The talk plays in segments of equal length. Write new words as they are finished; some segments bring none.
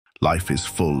Life is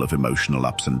full of emotional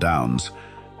ups and downs,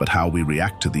 but how we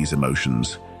react to these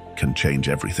emotions can change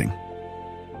everything.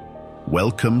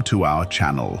 Welcome to our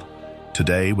channel.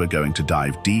 Today we're going to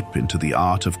dive deep into the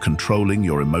art of controlling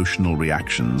your emotional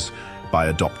reactions by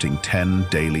adopting 10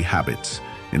 daily habits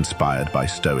inspired by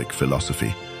Stoic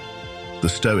philosophy. The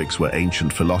Stoics were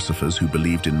ancient philosophers who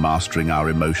believed in mastering our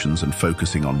emotions and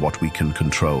focusing on what we can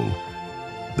control.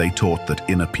 They taught that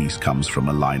inner peace comes from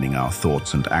aligning our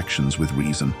thoughts and actions with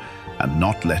reason and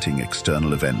not letting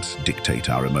external events dictate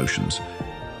our emotions.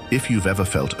 If you've ever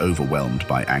felt overwhelmed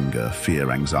by anger,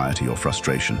 fear, anxiety, or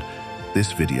frustration,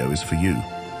 this video is for you.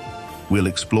 We'll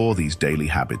explore these daily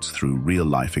habits through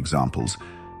real-life examples,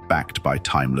 backed by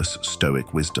timeless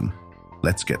Stoic wisdom.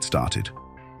 Let's get started.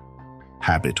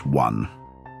 Habit 1.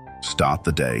 Start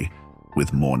the day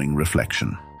with morning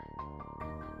reflection.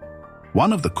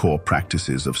 One of the core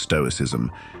practices of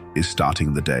Stoicism is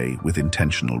starting the day with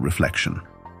intentional reflection.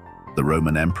 The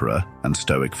Roman emperor and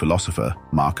Stoic philosopher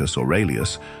Marcus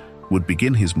Aurelius would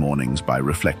begin his mornings by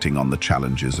reflecting on the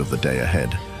challenges of the day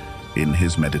ahead. In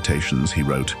his meditations, he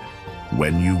wrote,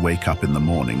 "When you wake up in the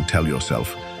morning, tell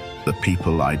yourself, the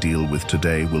people I deal with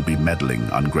today will be meddling,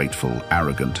 ungrateful,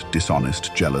 arrogant,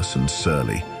 dishonest, jealous, and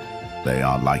surly. They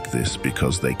are like this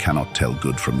because they cannot tell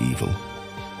good from evil."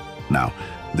 Now,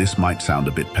 this might sound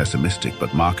a bit pessimistic,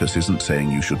 but Marcus isn't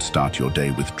saying you should start your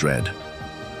day with dread.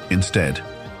 Instead,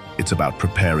 it's about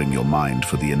preparing your mind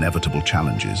for the inevitable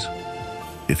challenges.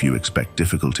 If you expect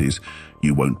difficulties,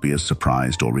 you won't be as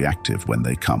surprised or reactive when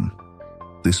they come.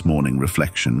 This morning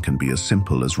reflection can be as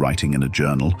simple as writing in a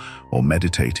journal or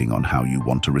meditating on how you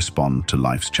want to respond to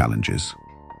life's challenges.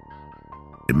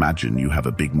 Imagine you have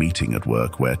a big meeting at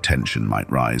work where tension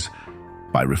might rise.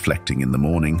 By reflecting in the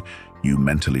morning, you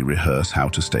mentally rehearse how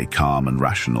to stay calm and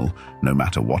rational no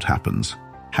matter what happens.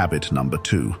 Habit number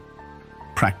 2.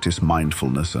 Practice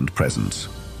mindfulness and presence.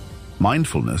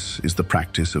 Mindfulness is the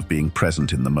practice of being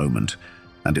present in the moment,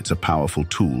 and it's a powerful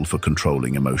tool for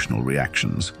controlling emotional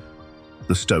reactions.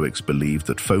 The Stoics believed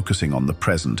that focusing on the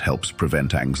present helps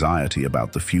prevent anxiety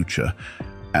about the future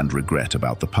and regret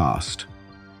about the past.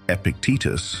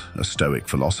 Epictetus, a Stoic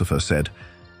philosopher, said,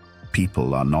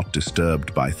 "People are not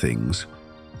disturbed by things,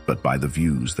 but by the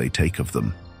views they take of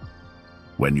them."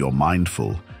 When you're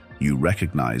mindful, you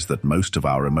recognize that most of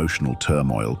our emotional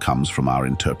turmoil comes from our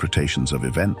interpretations of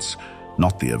events,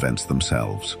 not the events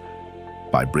themselves.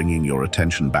 By bringing your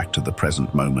attention back to the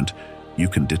present moment, you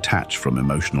can detach from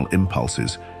emotional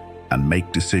impulses and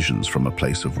make decisions from a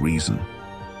place of reason.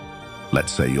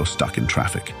 Let's say you're stuck in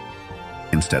traffic.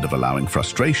 Instead of allowing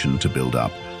frustration to build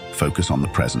up, focus on the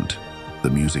present, the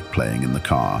music playing in the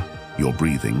car, your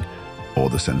breathing, or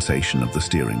the sensation of the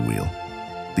steering wheel.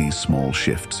 These small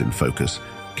shifts in focus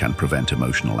can prevent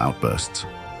emotional outbursts.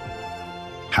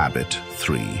 Habit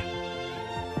 3.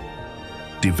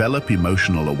 Develop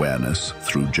emotional awareness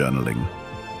through journaling.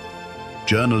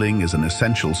 Journaling is an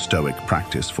essential Stoic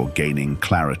practice for gaining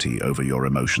clarity over your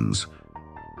emotions.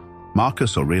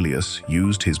 Marcus Aurelius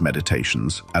used his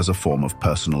meditations as a form of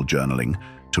personal journaling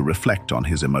to reflect on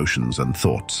his emotions and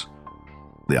thoughts.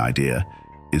 The idea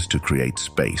is to create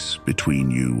space between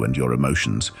you and your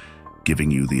emotions, giving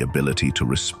you the ability to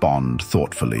respond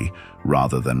thoughtfully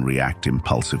rather than react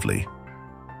impulsively.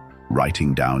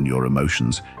 Writing down your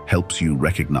emotions helps you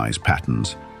recognize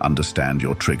patterns, understand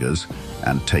your triggers,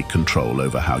 and take control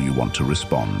over how you want to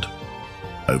respond.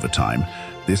 Over time,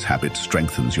 this habit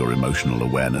strengthens your emotional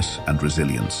awareness and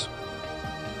resilience.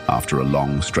 After a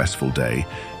long, stressful day,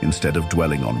 instead of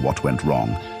dwelling on what went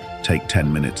wrong, take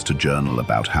 10 minutes to journal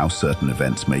about how certain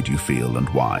events made you feel and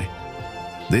why.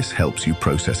 This helps you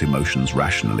process emotions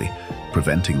rationally,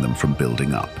 preventing them from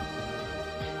building up.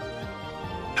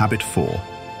 Habit 4.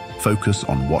 Focus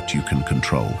on what you can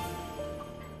control.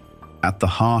 At the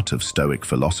heart of Stoic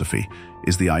philosophy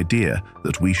is the idea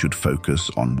that we should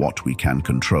focus on what we can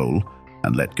control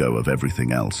and let go of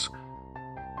everything else.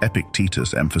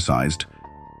 Epictetus emphasized,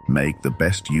 "Make the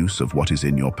best use of what is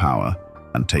in your power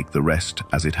and take the rest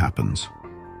as it happens."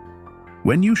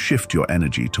 When you shift your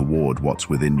energy toward what's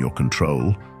within your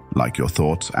control, like your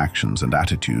thoughts, actions, and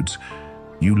attitudes,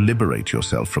 you liberate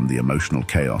yourself from the emotional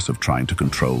chaos of trying to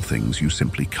control things you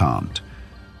simply can't.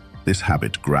 This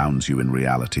habit grounds you in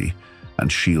reality and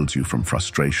shields you from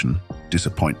frustration,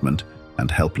 disappointment,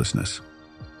 and helplessness.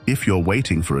 If you're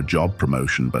waiting for a job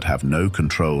promotion but have no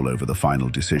control over the final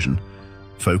decision,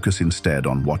 focus instead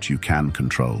on what you can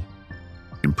control.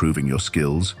 Improving your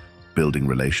skills, building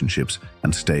relationships,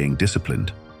 and staying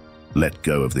disciplined. Let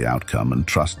go of the outcome and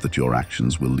trust that your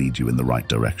actions will lead you in the right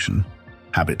direction.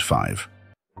 Habit 5.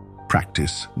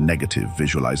 Practice negative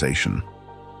visualization.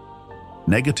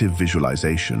 Negative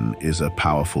visualization is a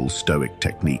powerful Stoic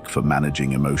technique for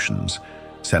managing emotions.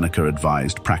 Seneca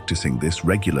advised practicing this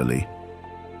regularly.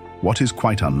 What is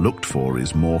quite unlooked for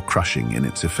is more crushing in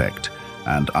its effect,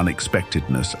 and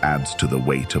unexpectedness adds to the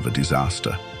weight of a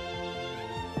disaster.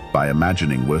 By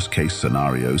imagining worst-case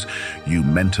scenarios, you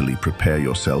mentally prepare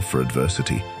yourself for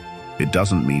adversity. It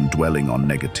doesn't mean dwelling on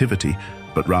negativity,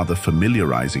 but rather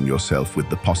familiarizing yourself with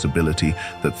the possibility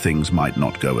that things might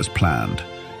not go as planned.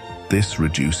 This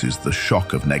reduces the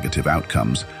shock of negative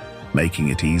outcomes, making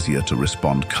it easier to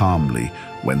respond calmly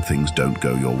when things don't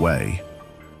go your way.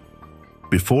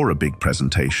 Before a big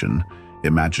presentation,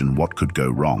 imagine what could go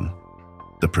wrong.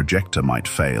 The projector might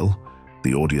fail,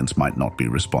 the audience might not be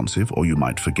responsive, or you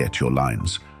might forget your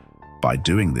lines. By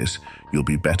doing this, you'll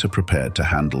be better prepared to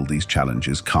handle these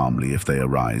challenges calmly if they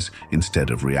arise, instead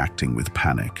of reacting with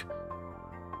panic.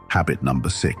 Habit number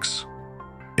 6.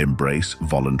 Embrace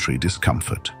voluntary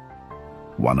discomfort.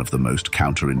 One of the most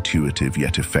counterintuitive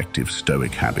yet effective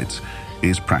Stoic habits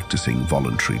is practicing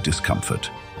voluntary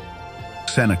discomfort.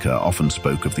 Seneca often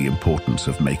spoke of the importance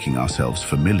of making ourselves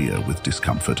familiar with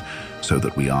discomfort so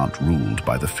that we aren't ruled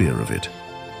by the fear of it.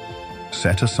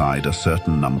 Set aside a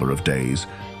certain number of days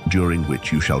during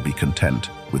which you shall be content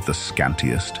with the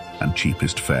scantiest and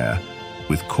cheapest fare,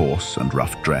 with coarse and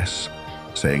rough dress,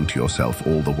 saying to yourself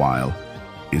all the while,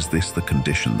 "Is this the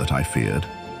condition that I feared?"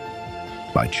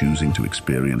 By choosing to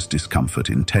experience discomfort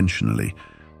intentionally,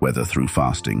 whether through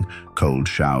fasting, cold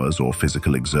showers, or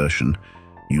physical exertion,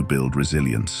 you build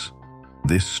resilience.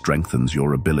 This strengthens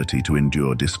your ability to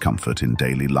endure discomfort in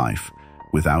daily life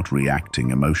without reacting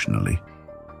emotionally.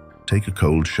 Take a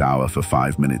cold shower for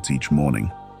 5 minutes each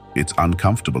morning. It's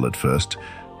uncomfortable at first,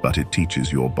 but it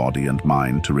teaches your body and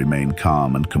mind to remain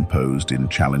calm and composed in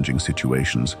challenging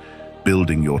situations,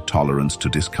 building your tolerance to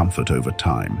discomfort over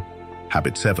time.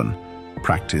 Habit 7.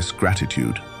 Practice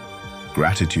gratitude.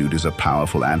 Gratitude is a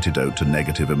powerful antidote to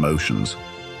negative emotions.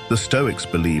 The Stoics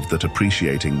believed that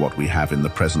appreciating what we have in the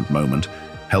present moment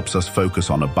helps us focus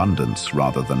on abundance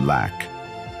rather than lack.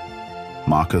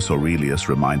 Marcus Aurelius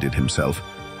reminded himself,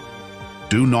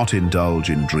 "Do not indulge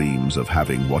in dreams of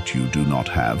having what you do not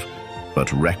have,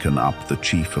 but reckon up the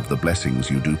chief of the blessings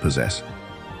you do possess,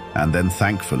 and then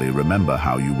thankfully remember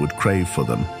how you would crave for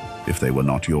them if they were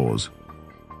not yours."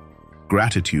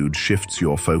 Gratitude shifts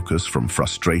your focus from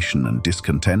frustration and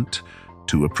discontent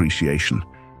to appreciation,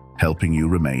 helping you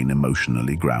remain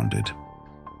emotionally grounded.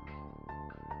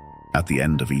 At the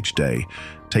end of each day,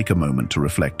 take a moment to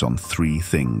reflect on 3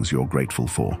 things you're grateful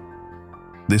for.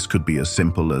 This could be as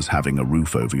simple as having a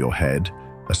roof over your head,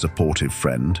 a supportive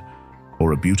friend,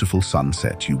 or a beautiful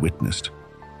sunset you witnessed.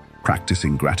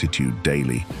 Practicing gratitude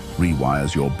daily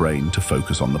rewires your brain to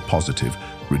focus on the positive,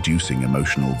 reducing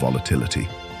emotional volatility.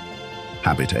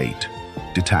 Habit 8.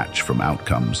 Detach from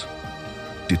outcomes.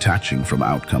 Detaching from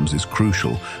outcomes is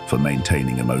crucial for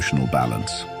maintaining emotional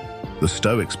balance. The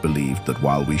Stoics believed that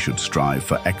while we should strive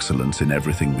for excellence in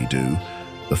everything we do,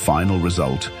 the final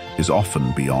result is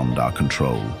often beyond our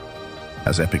control.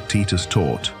 As Epictetus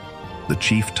taught, the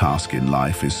chief task in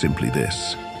life is simply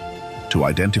this: to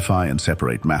identify and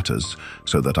separate matters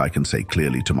so that I can say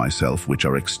clearly to myself which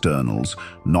are externals,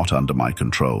 not under my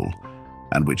control,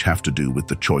 and which have to do with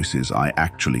the choices I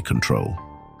actually control.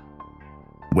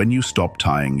 When you stop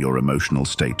tying your emotional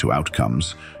state to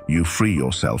outcomes, you free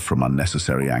yourself from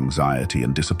unnecessary anxiety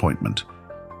and disappointment.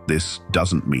 This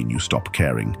doesn't mean you stop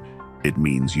caring. It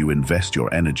means you invest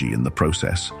your energy in the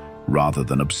process rather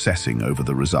than obsessing over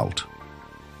the result.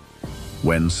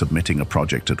 When submitting a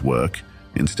project at work,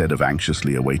 instead of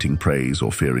anxiously awaiting praise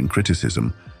or fearing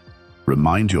criticism,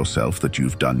 remind yourself that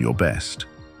you've done your best.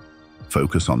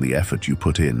 Focus on the effort you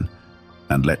put in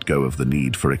and let go of the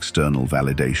need for external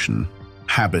validation.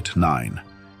 Habit 9.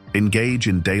 Engage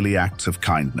in daily acts of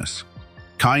kindness.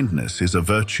 Kindness is a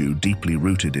virtue deeply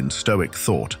rooted in Stoic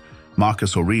thought.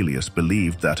 Marcus Aurelius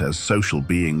believed that as social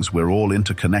beings we're all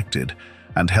interconnected,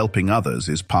 and helping others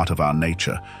is part of our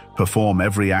nature. Perform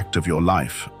every act of your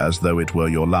life as though it were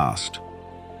your last.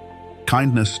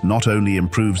 Kindness not only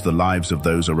improves the lives of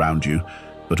those around you,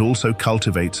 but also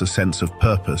cultivates a sense of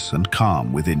purpose and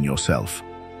calm within yourself.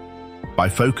 By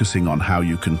focusing on how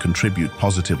you can contribute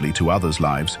positively to others'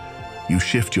 lives, you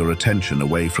shift your attention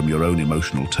away from your own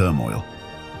emotional turmoil.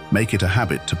 Make it a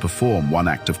habit to perform one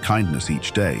act of kindness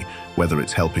each day, whether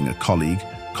it's helping a colleague,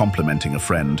 complimenting a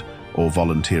friend, or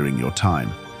volunteering your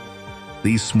time.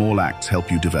 These small acts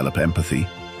help you develop empathy,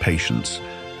 patience,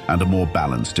 and a more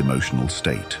balanced emotional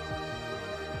state.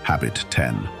 Habit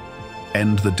 10.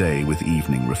 End the day with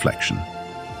evening reflection.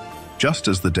 Just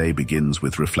as the day begins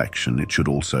with reflection, it should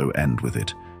also end with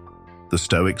it. The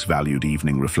Stoics valued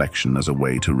evening reflection as a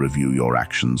way to review your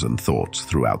actions and thoughts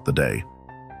throughout the day.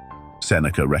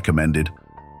 Seneca recommended,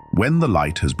 "When the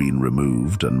light has been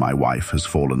removed and my wife has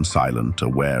fallen silent,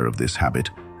 aware of this habit,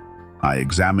 I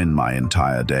examine my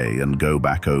entire day and go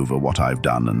back over what I've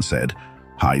done and said,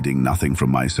 hiding nothing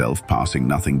from myself, passing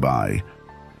nothing by."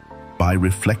 By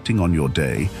reflecting on your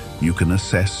day, you can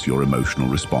assess your emotional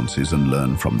responses and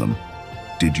learn from them.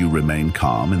 Did you remain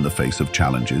calm in the face of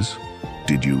challenges?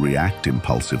 Did you react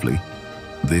impulsively?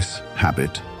 This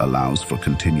habit allows for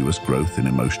continuous growth in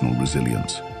emotional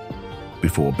resilience.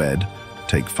 Before bed,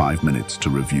 take 5 minutes to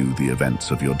review the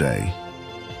events of your day.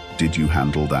 Did you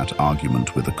handle that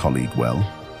argument with a colleague well?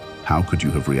 How could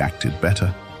you have reacted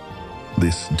better?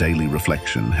 This daily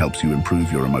reflection helps you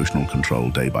improve your emotional control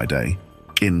day by day.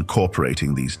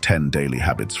 Incorporating these 10 daily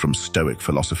habits from Stoic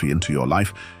philosophy into your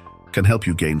life can help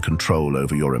you gain control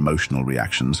over your emotional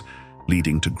reactions,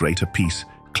 leading to greater peace,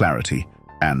 clarity,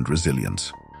 and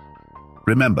resilience.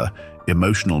 Remember,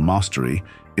 emotional mastery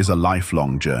is a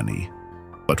lifelong journey,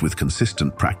 but with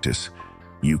consistent practice,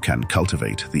 you can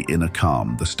cultivate the inner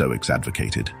calm the Stoics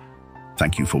advocated.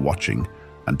 Thank you for watching,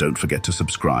 and don't forget to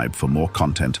subscribe for more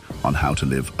content on how to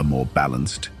live a more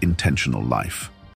balanced, intentional life.